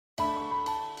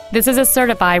This is a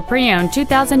certified pre-owned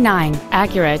 2009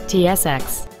 Acura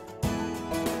TSX.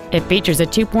 It features a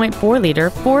 2.4-liter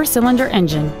four-cylinder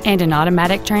engine and an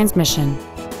automatic transmission.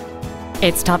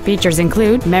 Its top features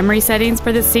include memory settings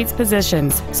for the seat's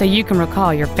positions, so you can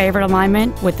recall your favorite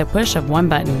alignment with the push of one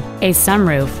button, a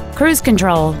sunroof, cruise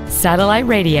control, satellite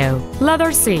radio,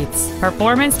 leather seats,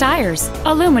 performance tires,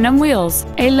 aluminum wheels,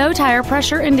 a low tire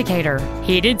pressure indicator,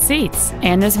 heated seats,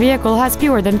 and this vehicle has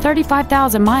fewer than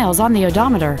 35,000 miles on the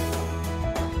odometer.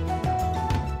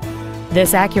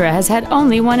 This Acura has had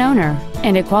only one owner,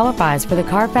 and it qualifies for the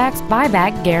Carfax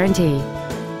buyback guarantee.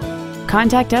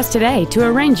 Contact us today to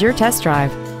arrange your test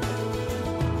drive.